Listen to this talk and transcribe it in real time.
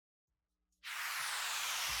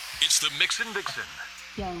It's the Mixin' Vixen.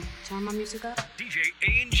 Yo, turn my music up. DJ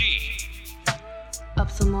A&G.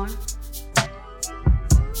 Up some more.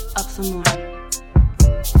 Up some more.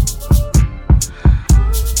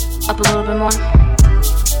 Up a little bit more.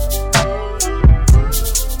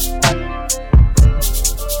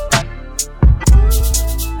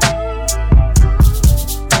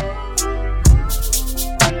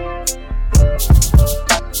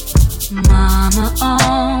 Mama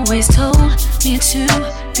always told me to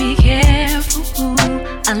be careful who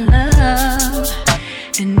I love,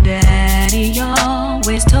 and Daddy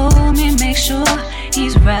always told me make sure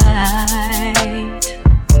he's right.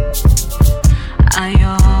 I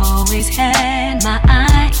always had my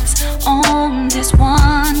eyes on this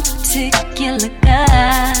one particular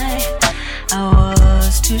guy. I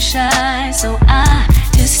was too shy, so I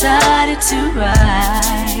decided to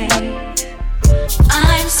write.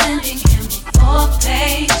 I'm sending him a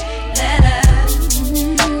 4-page letter,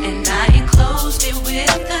 and I enclosed it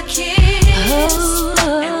with a kiss.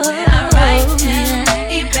 And when I write him,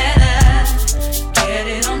 he better get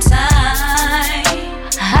it on time.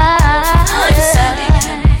 I'm sending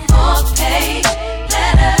him a 4-page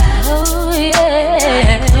letter, and I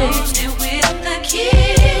enclosed it with a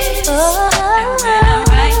kiss. And when I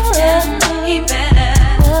write him, he better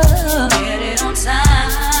get it on time.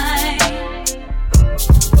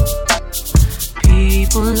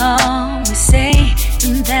 People always say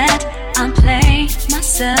that I play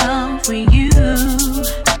myself with you.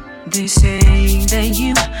 They say that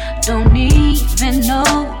you don't even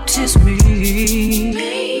notice me.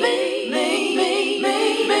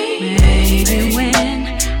 Maybe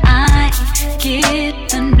when I get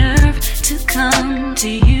the nerve to come to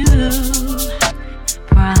you,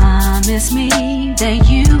 promise me that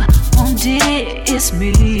you won't diss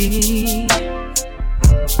me.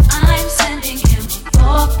 I'm sending him a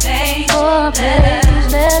 4-page letter,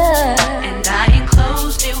 and I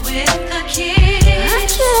enclosed it with a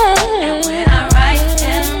kiss. And when I write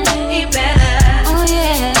him, he better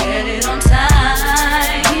get it on time.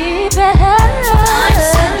 I'm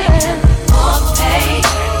sending him a 4-page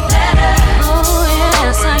letter,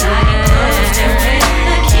 and I enclosed it with a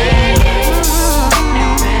kiss.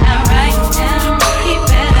 And when I write him, he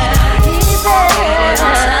better get it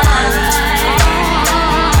on time.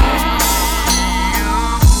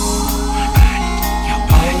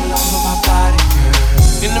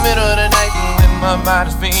 In the middle of the night when my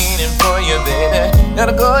body's feeling for you, baby,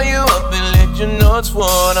 gotta call you up and let you know it's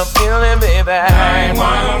what I'm feeling, baby.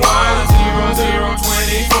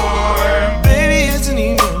 911-0024. Baby, it's an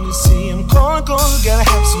emergency. I'm calling, gotta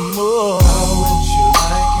have some more. How would you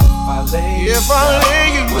like if I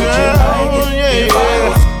lay you down? Would you like it if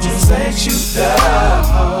I just let you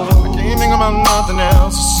down? I can't think about nothing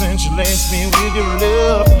else since you laced me with your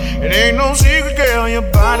love. It ain't no secret, girl, your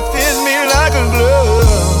body fits me like a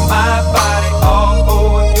glove. My body all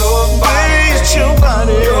over your body. Baby, it's your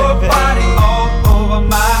body. Your body all over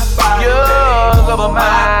my body. Yours over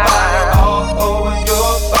my body all over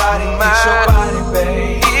your body. It's your body,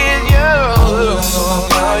 babe. It's yours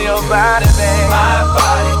over your body, babe. My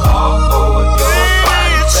body all over your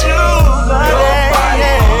body. It's your body. Your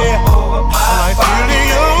body all over my body.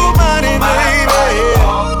 Your body, baby.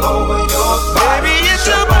 All over your body. Baby, it's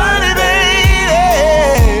your body,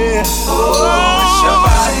 baby. Oh, it's your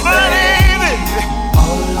body, baby.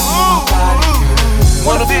 All over my body.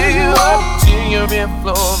 Wanna feel you up till your rib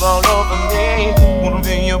flows all over me. Wanna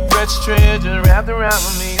feel your precious treasure wrapped around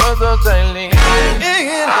me, oh so tightly.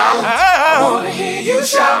 I wanna hear you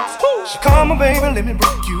shout. So come on, baby, let me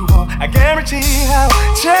break you off. I guarantee I'll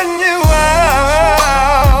turn you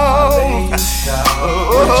out.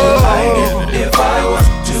 Would you like it if I was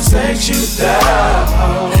to let you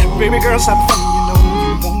down? Baby girl, stop funny, you know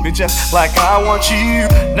you want me just like I want you.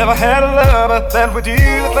 Never had a lover that would do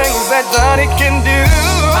the things that Johnny can do.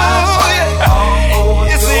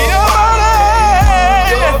 It's your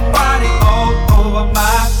body. Your body all over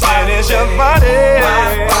my body. It's your body.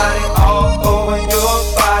 My body all over your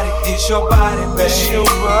body. It's your body, baby. It's your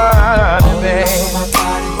body, baby.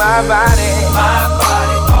 My body. My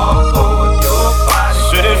body all over your body.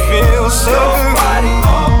 Should it feel so good?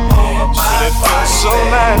 Should it feel so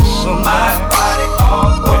nice? So my body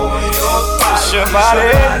all over your body. It's your body.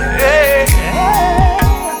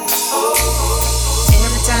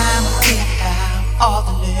 Every time I think about all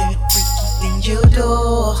the little freaky things you do,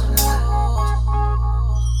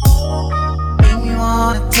 make me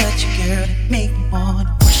wanna touch you, girl, and make me wanna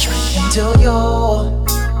push right into you.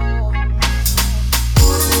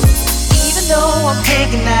 Even though I'm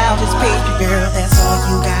hanging out as baby girl, that's all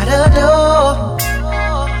you gotta do.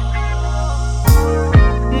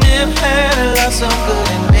 Never had a love so good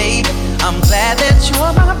and baby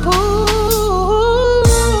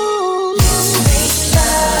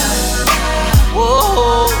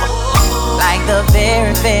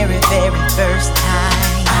first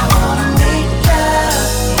time. I wanna make love.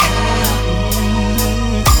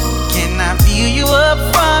 Can I feel you up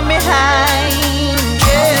from behind?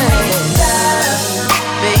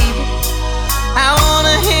 Baby, I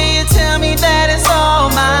wanna hear you tell me that it's all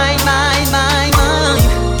mine, mine, mine, mine.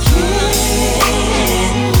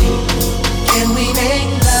 Can we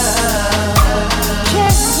make love?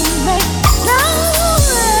 Can we make love?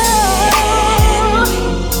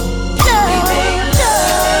 Can we make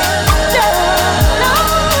love?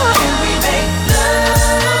 Can we make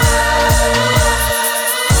love?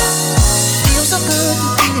 Feels so good to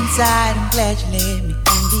be inside. I'm glad you let me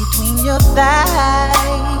in between your thighs.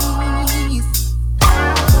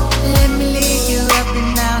 Let me lick you up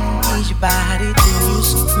and down and tease your body till you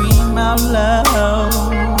scream out loud.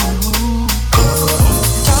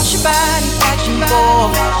 Toss your body back and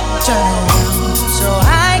forth, turn around so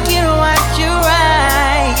I can watch you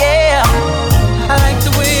ride. Yeah, I like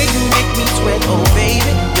the way you make me sweat, oh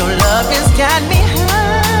baby. Your love has got me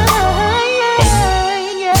high.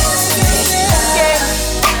 Yeah, yeah.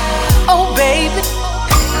 Oh baby,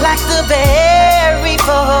 like the very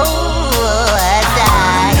before I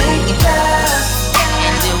die.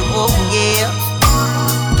 And then, oh yeah,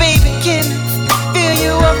 baby, can feel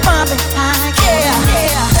you up from behind. Yeah,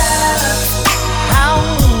 yeah. Oh,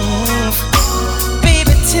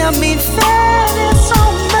 baby, tell me that it's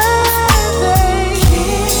all mine, baby.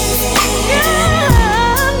 Yeah,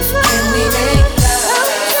 can we make love?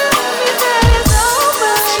 Tell me that it's all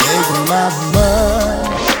mine. Take my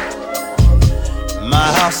money, my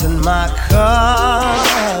house and my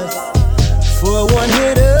cars for one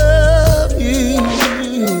hit of you.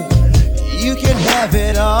 You can have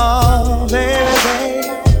it all, baby.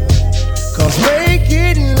 'Cause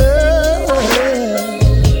making love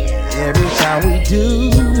every time we do,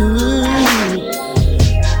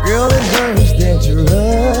 girl, it hurts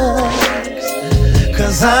dangerous.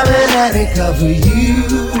 'Cause I'm an addict for you,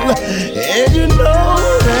 and you know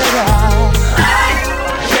that I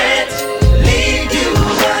can't leave you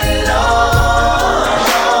alone.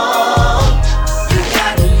 You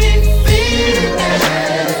got me feeling that.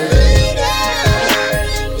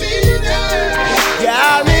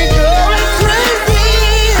 Got me going crazy.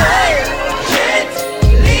 I can't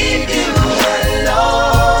leave you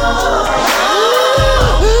alone.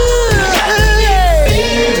 You got me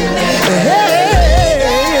feeling that.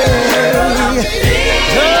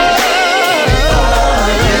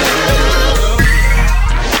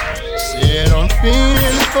 Said I'm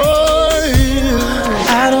feeling for you.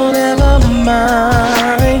 I don't ever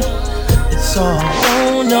mind. It's all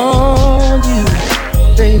on you,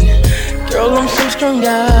 baby. Girl, I'm so strung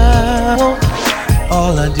out.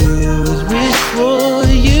 All I do is wish for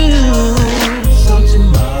you. So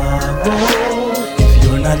tomorrow, if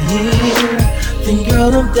you're not here, then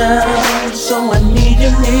girl, I'm down. So I need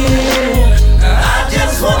you near. I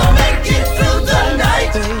just wanna make it through the night,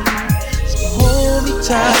 baby. So hold me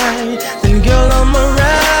tight, then girl, I'm around.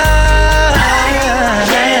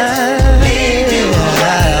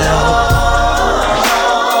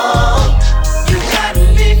 You got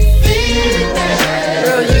me feeling that.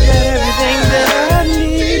 Girl, you got everything that I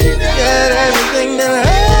need. Got everything that I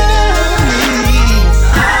need.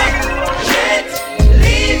 I can't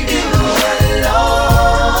leave you alone.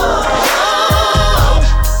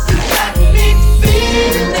 You got me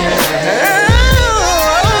feeling that.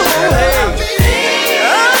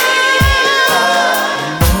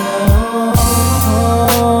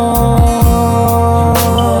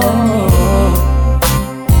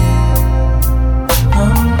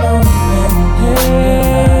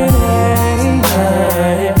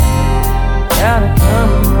 Gotta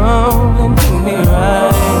come home and do me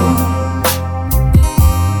right.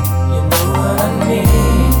 You know what I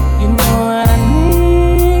need. You know what I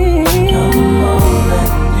need. Come home and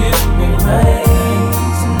do me right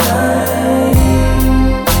tonight.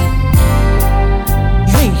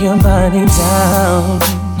 Lay your body down.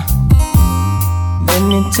 Let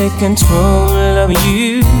me take control of you.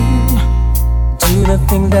 Do the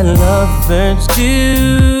things that lovers do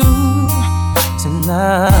tonight.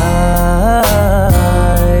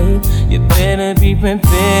 You better be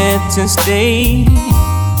prepared to stay.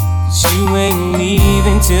 'Cause you ain't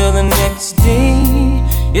leaving till the next day.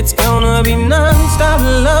 It's gonna be non-stop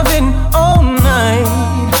loving all night.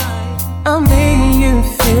 I'm making you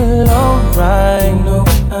feel alright. Know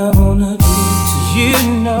what I wanna do to you.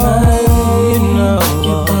 Know, you know.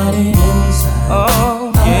 Your body inside.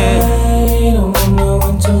 Oh yeah. I don't want no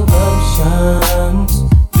interruptions.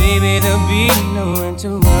 Baby, there'll be no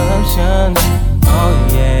interruptions. Oh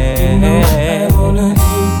yeah. You know what I wanna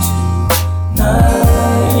do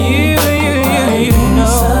tonight. You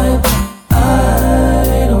know.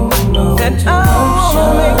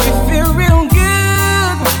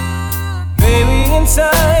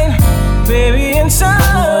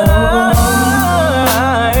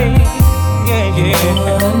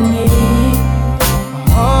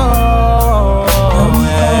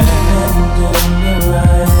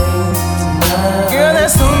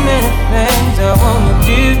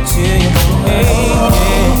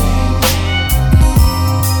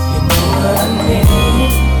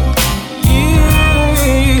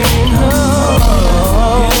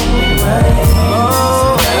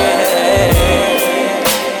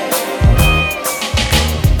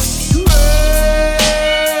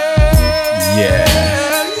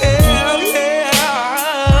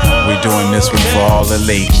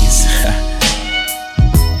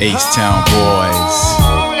 H-Town boys,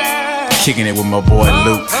 kicking it with my boy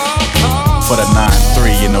Luke for the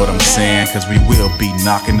 9-3, you know what I'm saying? Cause we will be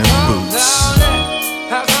knocking the boots.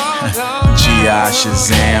 G.I.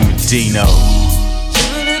 Shazam, Dino,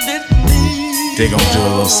 they gon' do a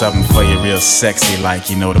little something for you real sexy like,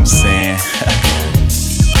 you know what I'm saying?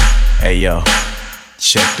 Hey yo,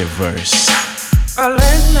 check the verse.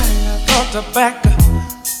 Last night I thought back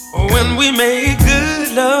when we made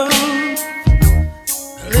good love,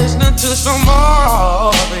 listening to some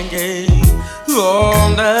Marvin Gaye all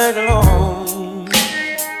night long.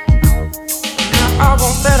 Now I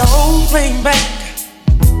want that old thing back,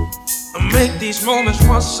 make these moments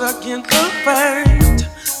once again perfect.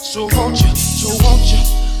 So won't you,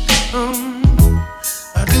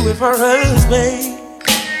 I do it for us, babe.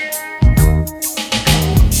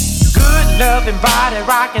 Good loving, body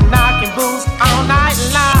rocking, knocking boots all night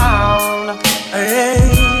long. Hey.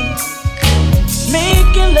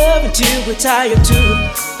 Making love until we're tired to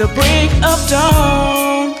the break of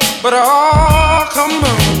dawn. But come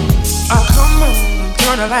on,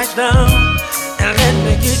 turn the lights down and let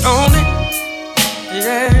me get on it.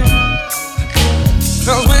 Yeah.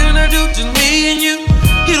 Cause when I do to me and you,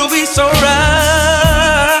 it'll be so right.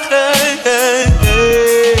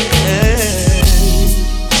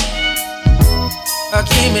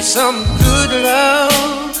 Give me some good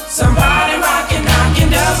love. Somebody rockin', knockin'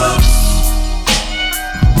 the boots.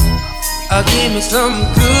 Give me some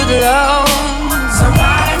good love.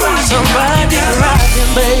 Somebody rockin',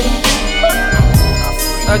 baby.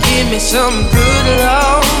 Give me some good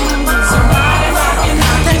love. Somebody rockin',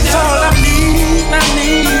 that's all I need.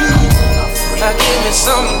 Give me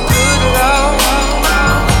some good love.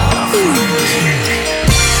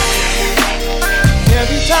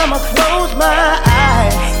 Every time I close my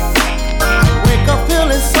eyes, I wake up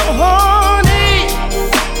feeling so horny.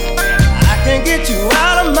 I can't get you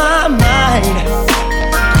out of my mind.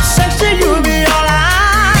 Sexy, you'll be all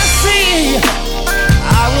I see.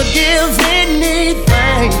 I would give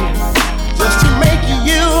anything just to make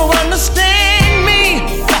you understand me.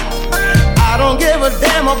 I don't give a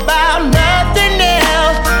damn about nothing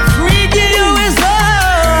else. Freaking you is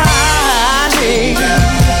all I need.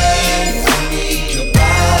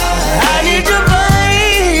 I need your body.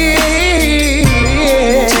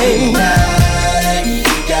 Tonight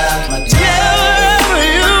you got my time. Yeah,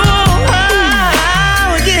 you, I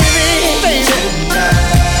will give it, baby.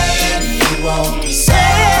 Tonight you won't be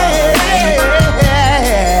sad.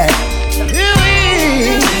 Tonight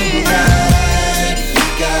you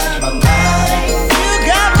got my mind. You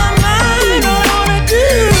got my mind. All I wanna do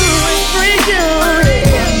is freak you. What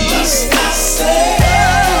must I say?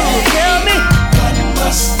 Tell me. What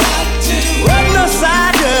must I do? What must I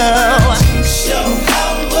do? To show how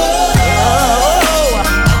much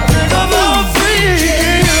I'm gonna freak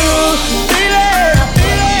you, baby. What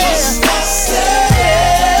must I say?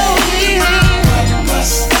 What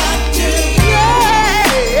must I do? Yeah.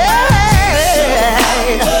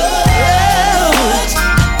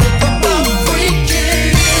 I'm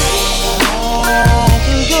freaking you. I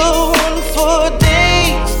can go on for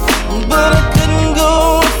days, but I couldn't go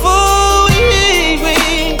on for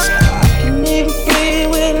weeks. I can even play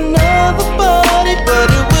with another body, but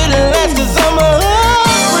it wouldn't last 'cause I'm a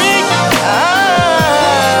freak.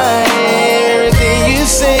 Everything you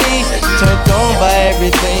say, turned on by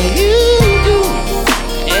everything you do.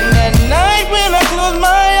 And that night when I close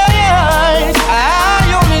my eyes, I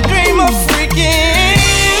only dream of freaking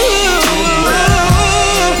you.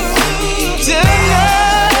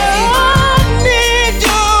 Tonight, I need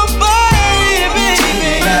your body,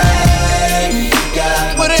 baby.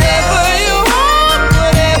 Whatever you want,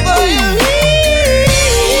 whatever you need.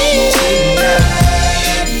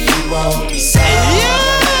 You won't be sorry. You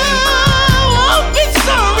won't be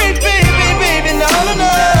sorry, baby. No.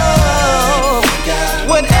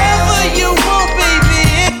 Whatever you want, baby,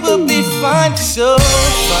 it will be fine. So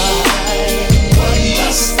fine. What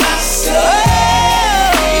must I say?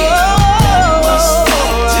 What must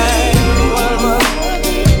I do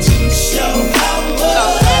to show how much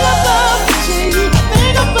I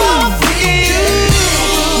think about you?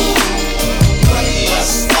 What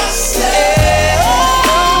must I say?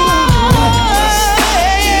 What must I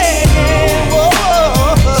do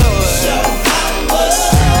to show how much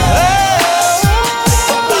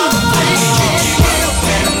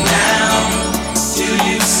till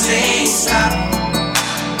you say stop.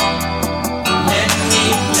 Let me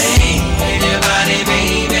play with your body,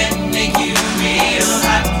 baby, make you real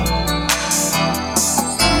hot.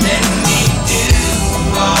 Let me do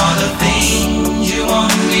all the things you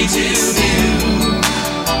want me to do.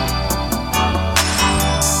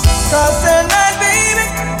 'Cause tonight, baby,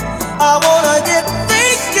 I wanna get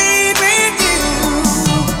freaky with you.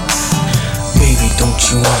 Baby, don't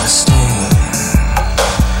you understand?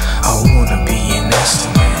 I wanna be an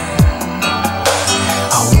estimate.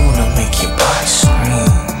 I wanna make your body scream.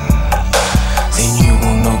 Then you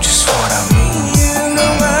will know just what I mean. You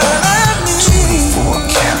know what I mean. 24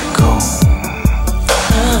 karat gold.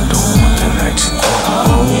 Don't want the night to go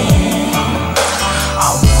home. I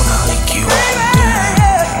wanna lick you up and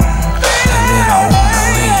down, and then I wanna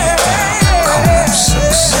lay you down. Come on,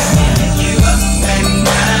 success. Lick you up and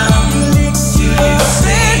down, lick you up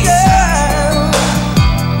and down.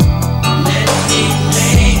 Let me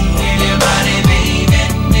lay in your body, baby,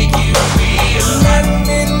 make you real. Let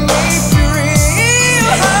me make you real.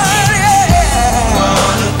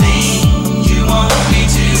 All the things you want me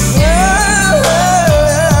to do.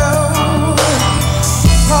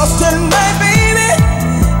 Cause tonight, baby,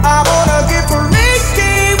 I wanna get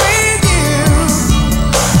freaky with you.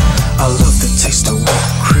 I love the taste of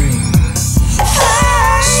whipped cream.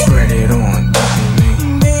 Spread it on, don't be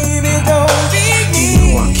me. Baby, don't be me. You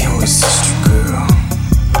know I can't resist you, girl.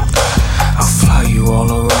 I'll fly you all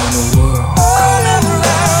around the world. All around the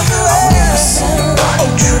world. I wanna see your body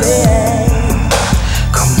drip.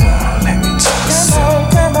 Come on, let me take a sip.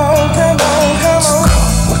 Come on, come on, come So on.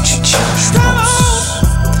 come what you cherish most.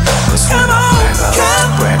 'Cause when I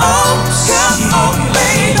brag, I like to brag the most.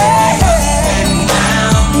 Yeah.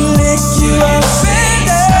 Lick you up and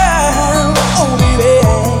down, oh baby.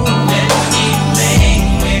 Let me play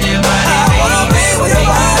with your body, I wanna play with your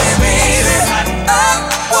body, baby. I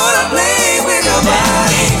wanna play with your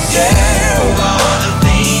body, yeah. All the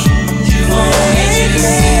things you want me to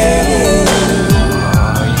do.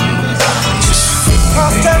 Just feel me,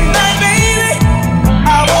 Cause baby. tonight, baby,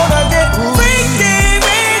 I wanna get freaky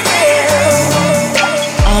with you.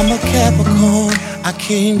 I'm a Capricorn, I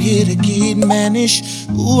came here to get mannish.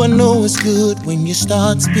 Ooh, I know it's good when you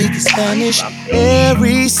start speaking Spanish.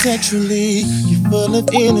 Very sexually, you're full of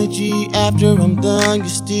energy. After I'm done, you're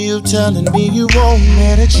still telling me you won't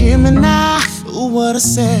let a Gemini. Ooh, what a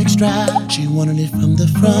sex drive. She wanted it from the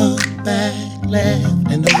front, back,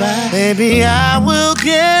 left, and the right. Baby, I will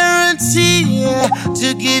guarantee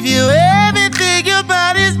to give you everything your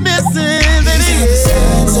body's missing. Baby, the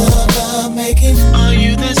signs of love making. Are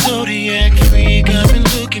you that zodiac freak I've been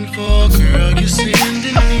looking for? Girl, you're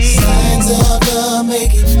sending me signs of love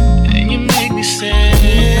making, and you make me sad.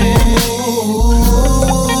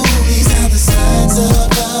 Ooh, these are the signs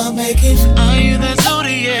of love making. Are you that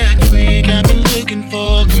zodiac freak I've been looking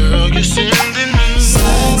for? Girl, you're sending me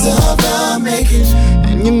signs of love making,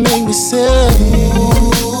 and you make me sad.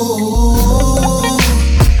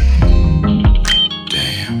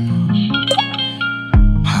 Damn.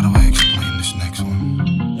 How do I explain this next one?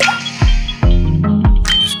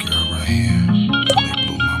 This girl right here really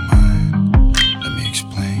blew my mind. Let me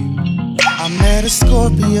explain. I met a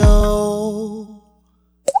Scorpio.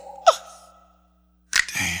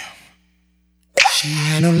 Damn. She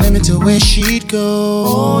had no limit to where she'd go.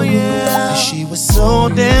 Oh yeah. And she was so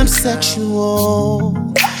damn sexual.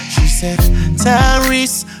 She said,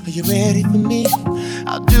 Tyrese, are you ready for me?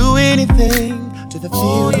 I'll do anything to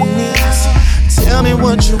fulfill your needs. Tell me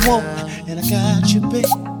what you want, and I got you, babe.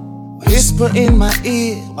 Whisper in my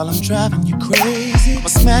ear while I'm driving you crazy. I'ma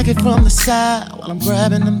smack it from the side while I'm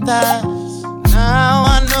grabbing them thighs. Now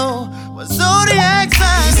I know what zodiac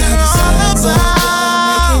signs are all about.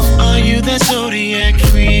 Are you that zodiac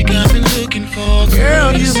freak I've been looking for?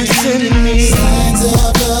 Girl, you've been sending me signs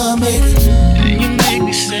of love making, and you make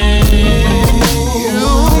me sad. You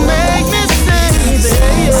make me sad,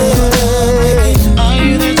 baby. Are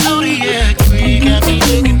you that zodiac freak I've been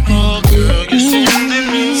looking for? Girl, you're sending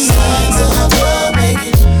me signs of love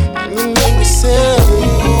making, and you make me sad.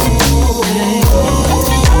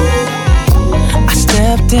 I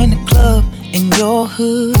stepped in the club in your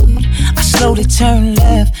hood. I slowly turned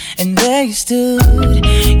left, and there you stood.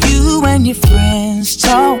 You and your friends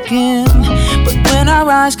talking, but when our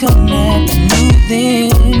eyes connect, I knew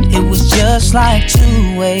then it was just like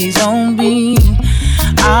two ways on beam.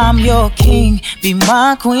 I'm your king, be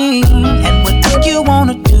my queen, and what do you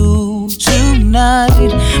wanna do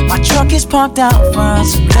tonight? My truck is parked out front,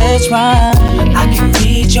 so let's ride. I can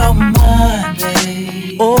read your mind,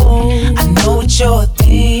 babe. Oh, I know what you're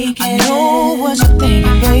thinking. I know what you're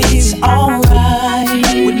thinking, baby. It's alright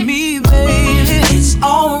with me, baby. It's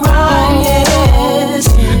alright, yes.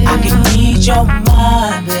 I can read your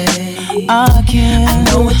mind, baby. I can. I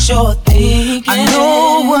know what you're thinking. I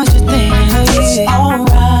know what you're thinking, baby. It's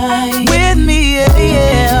alright with me,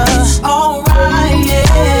 yeah. It's alright,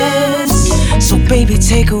 yes. So baby,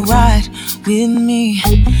 take a ride with me,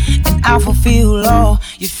 and I'll fulfill all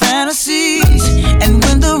your fantasies. And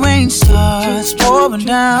when the rain starts pouring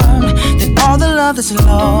down, then all the love that's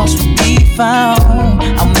lost will be found.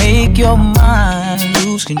 I'll make your mind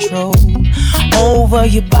lose control over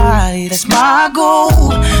your body, that's my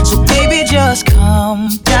goal. So baby, just come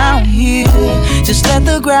down here. Just let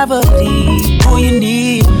the gravity pull you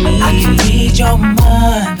near me. I can read your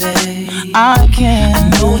mind, babe. I can. I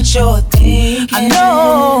know what you're thinking. I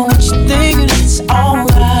know what you're thinking. It's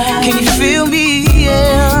alright. Can you feel me?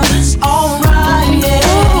 Yeah, it's alright. Yeah,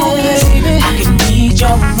 ooh, baby. I can read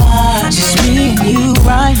your mind. Just me and you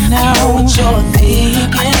right now. I know what you're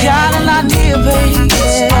thinking. I got an idea, baby.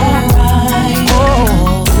 It's alright.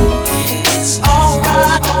 Oh, it's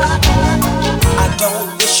alright. I don't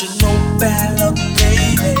wish you no bad luck,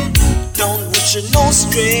 baby. Don't wish you no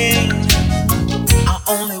strain. I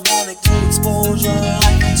only wanna to expose your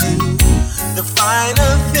life to the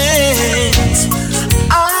finer things.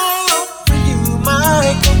 I offer you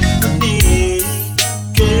my company,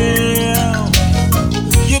 girl.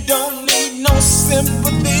 You don't need no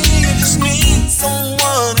sympathy, you just need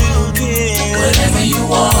someone who cares. Whatever you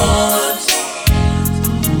want,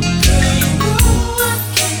 girl, you know I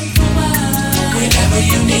can provide. Whenever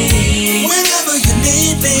you need me.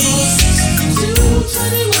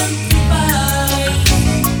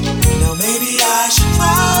 221. Now maybe I should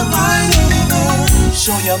drive right over,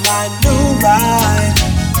 show you my new ride,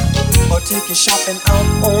 or take you shopping out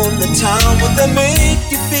on the town. Would that make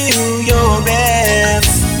you feel your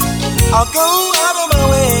best? I'll go out of my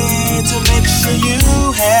way to make sure you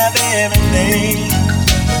have everything.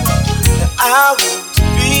 And I want to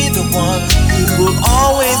be the one who will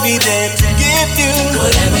always be there to give you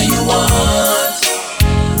whatever you want.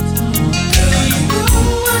 Girl, you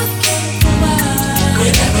know I can provide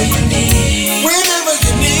whenever you need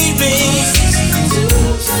me.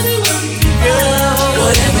 Girl,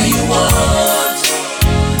 whatever you want.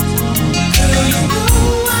 Girl, you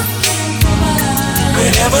know I can provide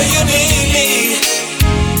whenever you need me.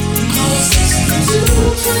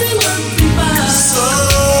 So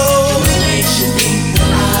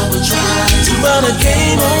I will try to run a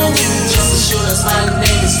game on you, just as sure as my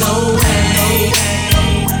name is no way.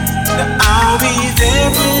 Now I'll be there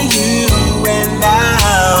for you, and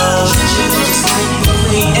I'll treat you just like the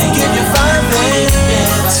queen and give you fine things.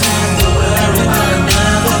 Never time to worry about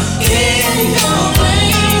another in your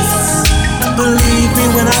place. Believe me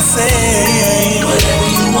when I say whatever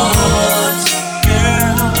you want,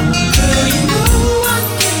 girl. Girl, you know I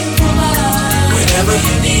can provide whenever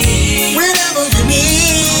you need me.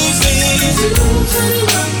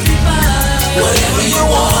 Whatever you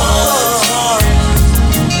want,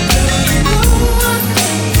 girl, you know I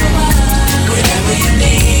can provide whenever you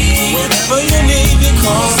need me,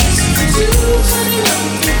 cause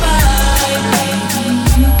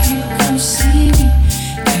you can come see me,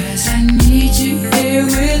 'cause I need you here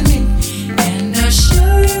with me, and I'll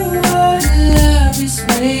show you what love is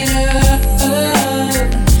made of.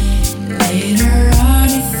 Later on,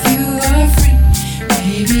 if you are free,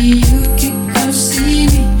 maybe you can come see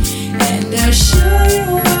me, and I'll show you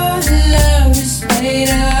what love is made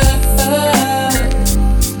of.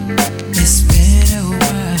 It's been a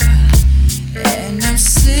while, and I'm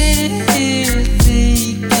sitting here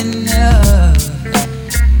thinking of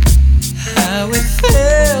how it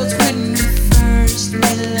felt when we first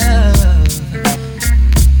made love.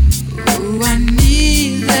 Ooh, I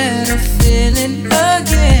need that feeling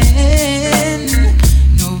again.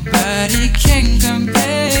 Nobody can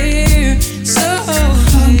compare. So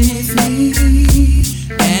come with me,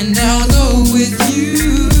 and I'll go with you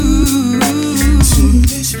to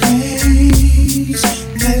this place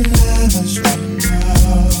that lovers dream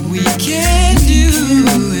of. We can do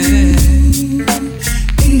it.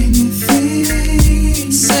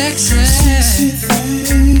 Anything Sexy.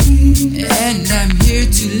 And I'm here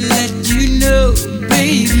to let you know,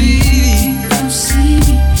 baby, come see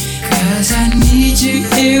me, 'cause I need you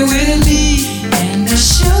here with me, and I'll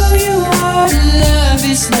show you what love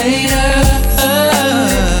is made of.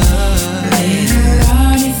 Later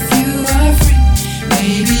on, if you are free,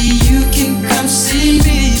 maybe you can come see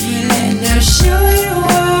me, and I'll show you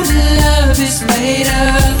what love is made of.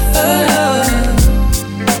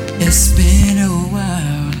 It's been a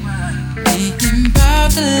while, thinking about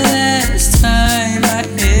the last time I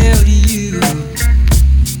held you,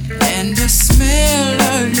 and the smell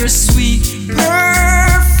of your sweet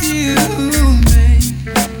perfume, babe.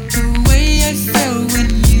 The way I felt when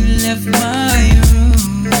you left my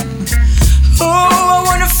room. Oh, I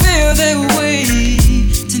wanna feel that way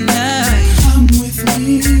tonight. come with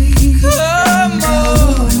me. Come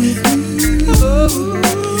on, oh,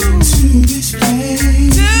 To this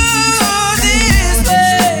place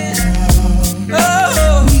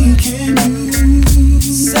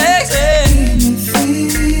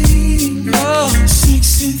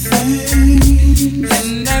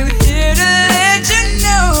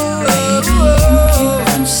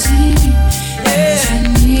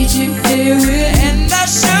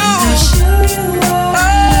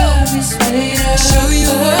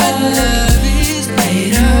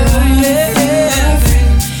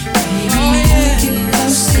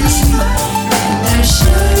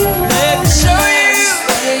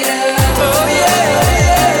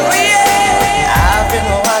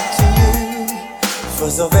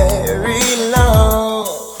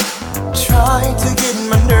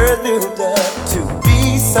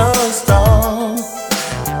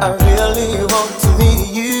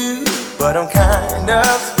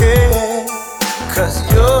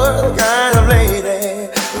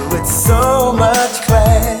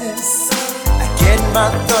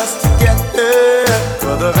us together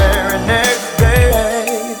for the very next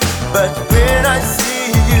day. But when I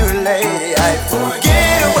see you, lady, I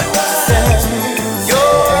forget what to say.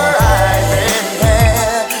 Your eyes and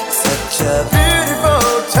hair, such a beautiful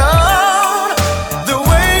tone. The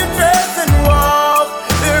way you dress and walk,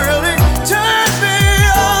 it really turns me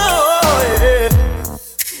on.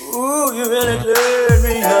 Yeah. Ooh, you really turn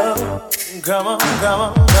me on. Come on, come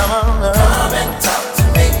on, come on, love. Come and talk to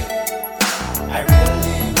me. I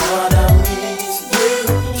really wanna meet you.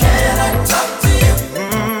 Can I talk to you?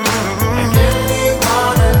 I really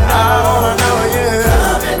wanna know you.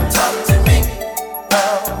 Come and talk to me.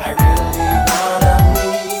 I really wanna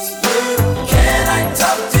meet you. Can I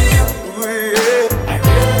talk to you? I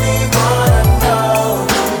really wanna know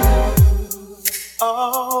you.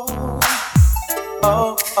 Oh,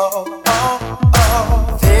 oh, oh, oh,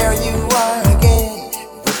 oh. There you are again,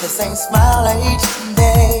 with the same smile each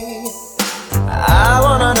day. I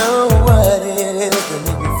wanna know what it is to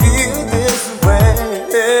make you feel this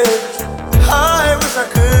way. I wish I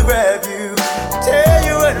could grab you, tell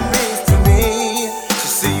you what it means to me, to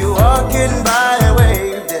see you walking by a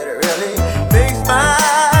wave that really makes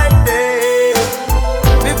my day.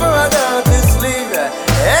 Before I go to sleep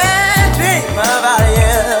and dream about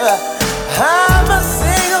you, I'm a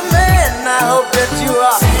single man, I hope that you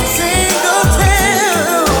are single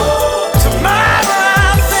too. Tomorrow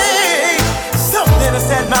I'll say something to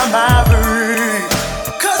set my mind free.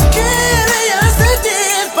 'Cause curiosity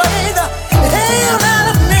is burning the hell out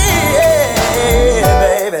of me, yeah,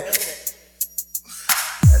 baby.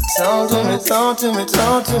 Talk to me, talk to me,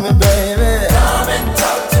 talk to me, baby. Come and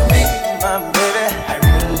talk to me, my baby. I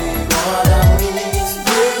really wanna meet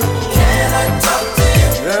you. Can I talk to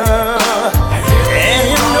you? And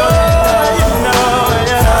you know,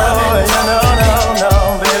 no,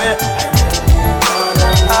 baby.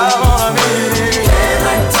 I wanna meet you. Can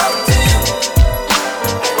I talk to you?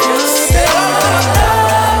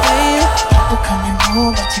 People coming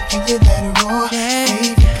home, but you give you that raw.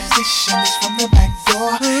 Favorite position is from the back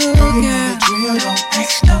door. Girl, you know the drill, don't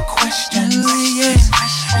ask no questions.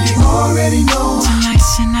 You already know.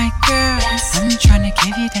 Tonight's your night, girl. I'm trying to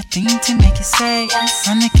give you that thing to make you say.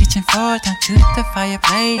 From the kitchen floor down to the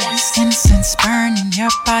fireplace. Innocence burning your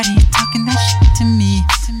body, talking that shit to me.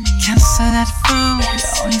 Cancel that phone.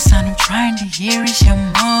 The only sound I'm trying to hear is your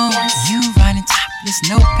moan. You riding topless,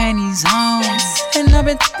 no panties on. And I've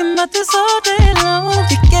been thinking about this all day long.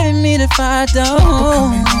 You're giving me the fire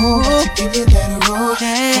Coming home, but door. you give you that raw.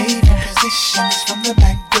 Favorite position is from the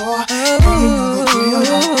back door. Girl, you know the drill,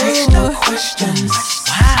 don't ask no questions.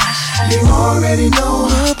 You already know.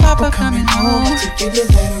 Papa coming home. but you give you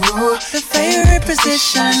that raw. The favorite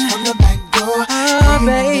position. From the back door. Oh, Girl, you know the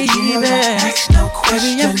baby. drill, don't ask no questions.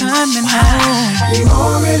 Baby, I'm coming home. You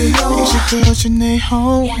already know. It's your girl, Janae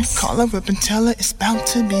home. Yes. Call her up and tell her it's bout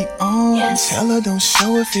to be on. Yes. Tell her don't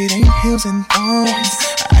show if it ain't heels and thongs.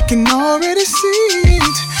 I can already see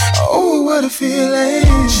it. Oh, what a feeling.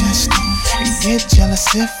 Just don't get jealous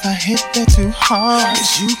if I hit that too hard.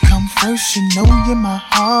 'Cause you come first, you know you're my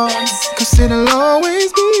heart. 'Cause it'll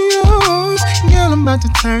always be yours. Girl, I'm about to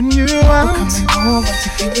turn you out. Coming home, but to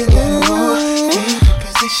give you that raw. Favorite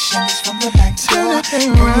position is from the back door. Turn that thing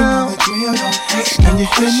Girl, you know around. the drill, don't ask And no you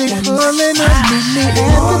hear me questions. pulling up, meet me at the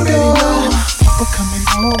door. Papa coming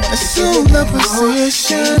home, Assume the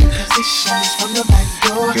position. Position is from the back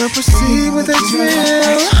door. Girl, proceed with the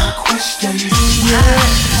drill. No questions. You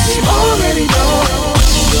already know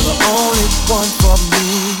you're the only one for me.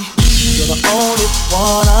 You're the only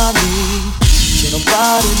one I need. Can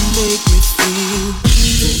nobody make me feel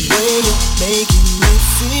the way you're making me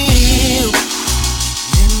feel?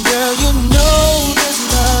 And girl, you know this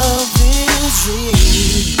love is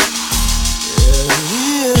real.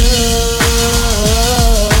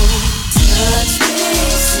 Yeah. Touch me,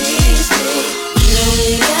 seize me, feel me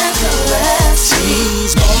and caress me.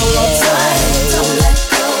 Tease me, Hold on tight, don't let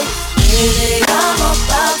go. Baby, I'm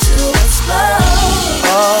about to explode. oh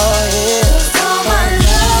yeah. 'Cause all my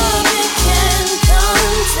love you can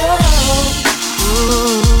control.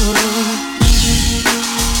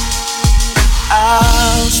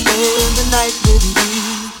 I'll spend the night with you.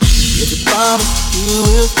 If you promise you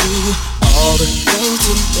will do all the things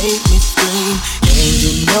to make me scream. And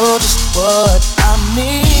you know just what I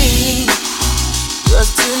mean. 'Cause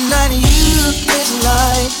tonight you taste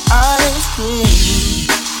like ice cream.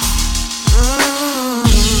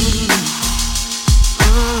 I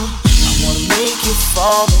wanna make you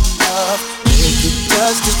fall in love, make you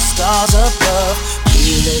touch the stars above.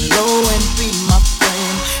 Feel it low and be my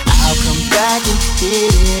friend. I'll come back and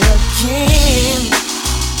hit it again.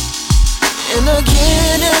 And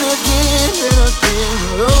again and again and again.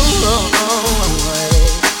 Oh.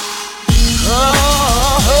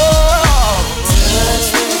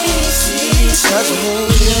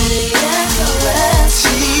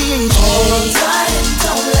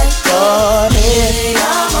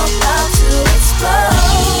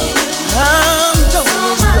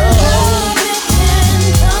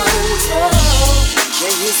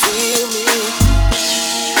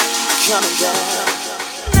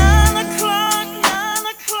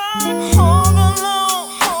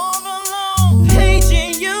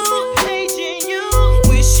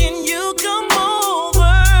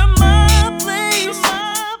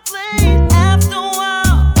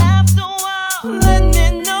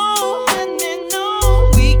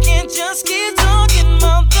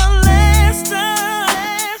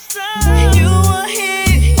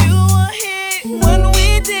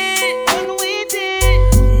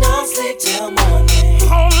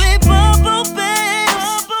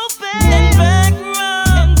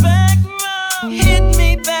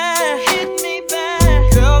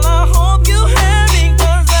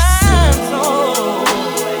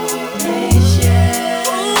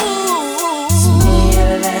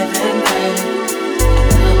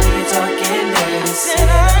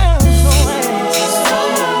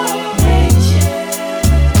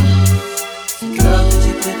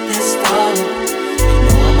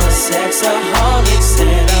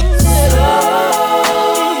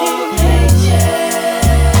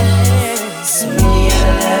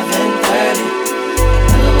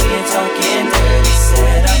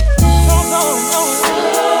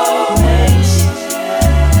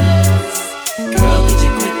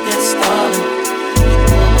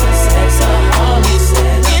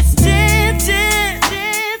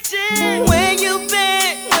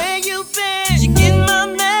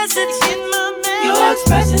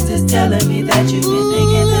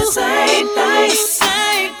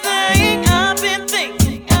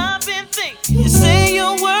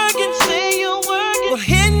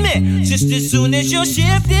 your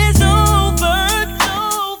shift is over.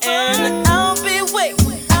 And I'll be waiting.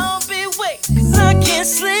 'Cause I can't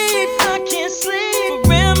sleep.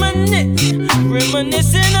 For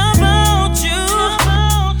reminiscing about you.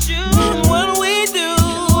 And what we do.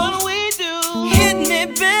 Hitting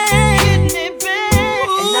it back. And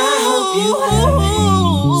I hope you have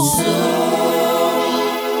so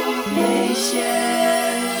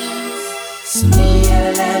patience. So maybe at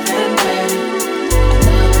 11:30, I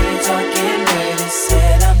know we're talking dirty.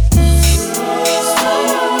 Said I'm so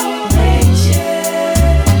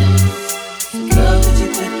patient. Girl, could you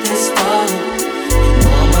quit this falling? You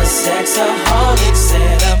know I'm a sexaholic.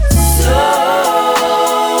 Said I'm so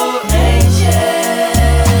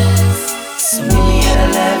anxious. So meet me at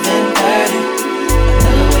 11:30. I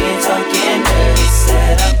know the way you're talking dirty.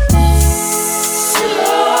 Said I'm so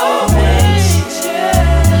anxious.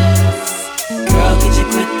 Girl, could you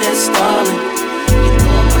quit this stalling? You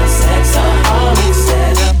know I'm a sexaholic.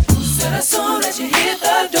 Said as soon as you hit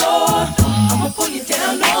the door, I'ma pull you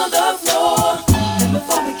down on the floor. And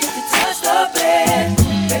before we get to touch the bed,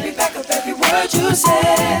 baby, back up every word you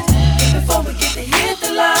said. And before we get to hit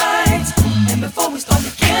the lights, and before we start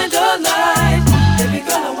the candlelight, baby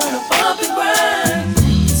girl, I wanna bump and grind.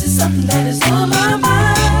 This is something that is on my mind.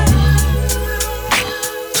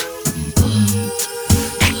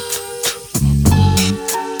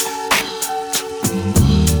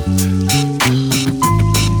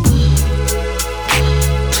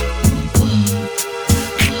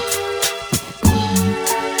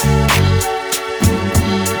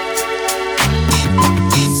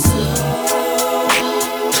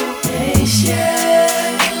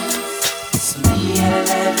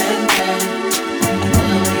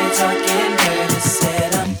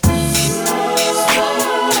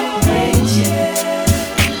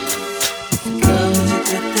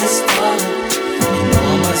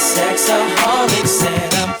 Sexaholic.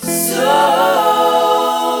 Said I'm so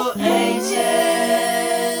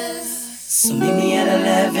anxious. So meet me at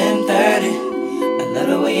 11:30. I love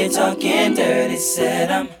the way you're talking dirty. Said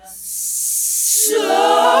I'm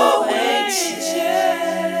so anxious.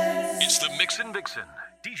 It's the Mix and Vixen,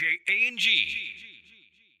 DJ A&G.